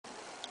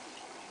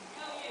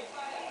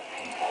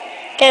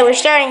Okay, we're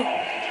starting.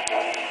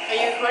 Are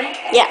you recording?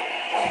 Yeah.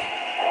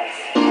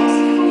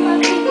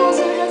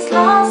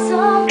 Lost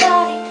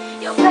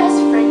somebody, your best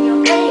friend,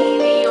 your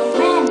baby, your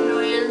man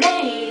or your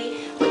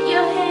lady. Put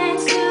your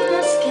hands to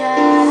the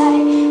sky.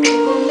 We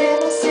will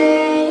never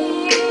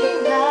say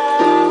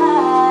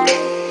bye.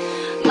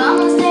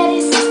 Mama's,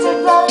 daddy's,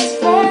 sister, brothers,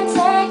 friends,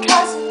 and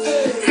cousins.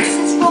 This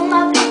is for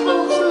my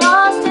people who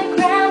lost their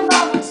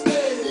grandmamas.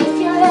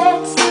 Lift your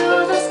heads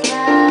to the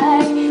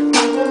sky. We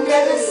will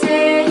never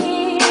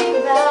say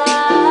bye.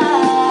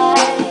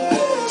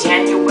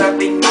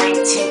 January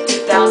 19th,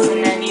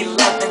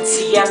 2011.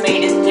 See, I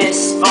made it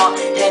this far,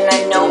 and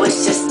I know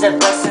it's just a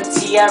blessing.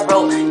 See, I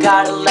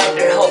got a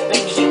letter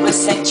hoping he would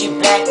send you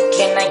back,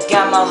 and I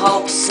got my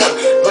hopes up,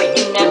 but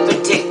you never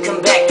did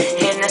come back.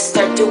 And I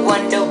start to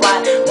wonder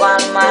why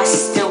am I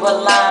still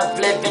alive,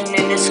 living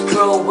in this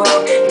cruel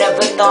world?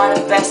 Never thought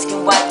of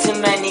asking why, too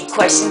many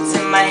questions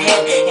in my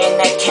head,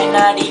 and I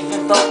cannot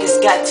even focus,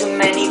 got too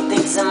many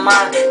things in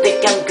mind.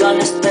 Think I'm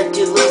gonna start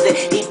to lose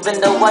it,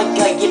 even though I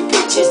got your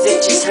pictures,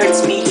 it just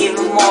hurts me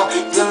even more.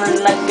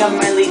 Feeling like I'm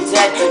really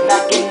dead,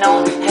 knocking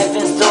on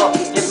heaven's door.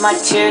 If my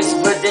tears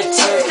were the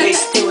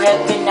staircase to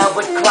heaven, I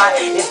would cry.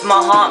 If my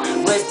heart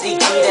was the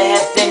key to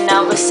heaven,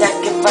 I would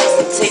sacrifice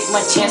and take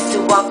my chance to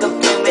walk up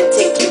in and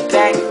take you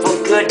back for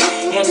good.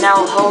 And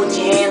I'll hold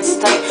your hands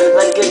tight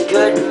like a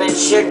good man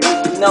should.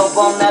 No,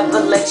 I'll never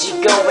let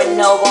you go, and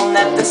no, I'll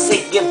never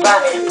say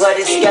goodbye. But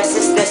it's guess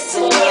it's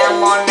destiny, I'm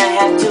gonna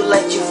have to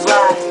let you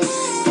fly.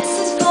 This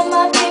is for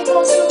my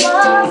people who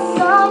lost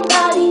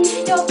somebody,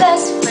 your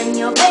best friend,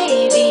 your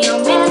baby,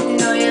 your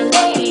man or your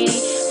lady.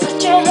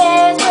 Put your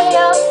heads way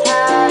up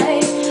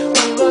high.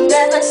 We will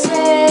never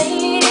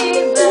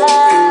say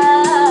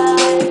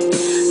bye.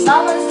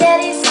 Mama's,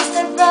 daddy's,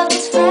 sister,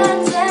 brothers,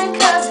 friends, and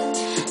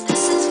cousins.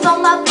 This is for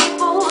my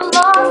people who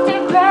lost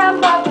their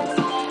grandmothers.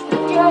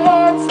 Put your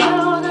heads to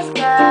the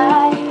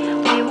sky.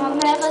 We will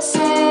never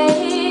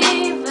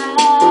say bye.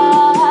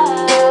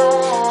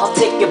 I'll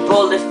take a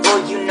bullet for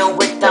you, know,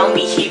 without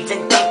me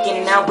even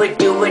thinking. I would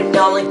do it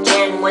all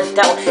again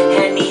without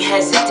any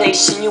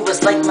hesitation. You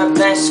was like my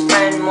best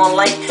friend, more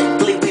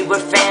likely we were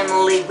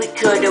family. We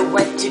could've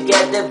went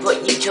together,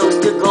 but you chose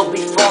to go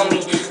before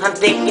me. I'm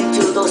thinking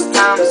to those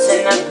times,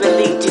 and I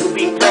really do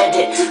regret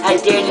it. I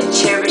didn't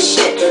cherish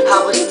it,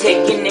 I was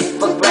taking it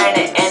for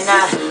granted. And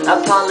I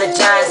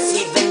apologize,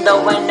 even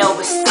though I know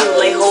it's too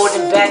late.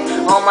 Holding back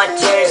all my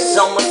tears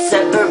almost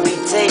every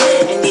day.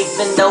 And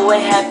even though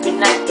it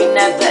happened, I can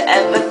never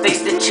ever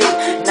face the truth.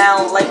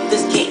 Now life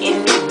is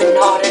getting even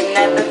harder,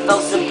 never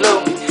felt so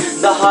blue.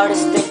 The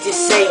hardest thing to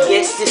say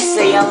is to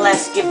say our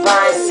last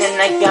goodbyes,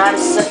 and I gotta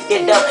suck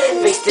it up,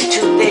 face the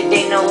truth, it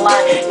ain't no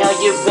lie. Now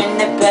you're in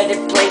a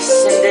better place,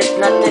 and there's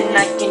nothing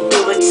I can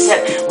do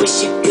except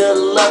wish you good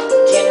luck.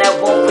 And I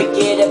won't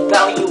forget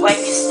about you, I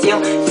can still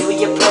feel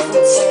your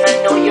presence, and I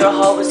know your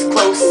heart was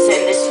close.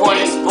 And this one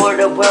is for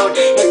the world,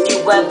 if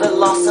you ever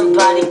lost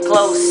somebody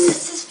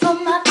close.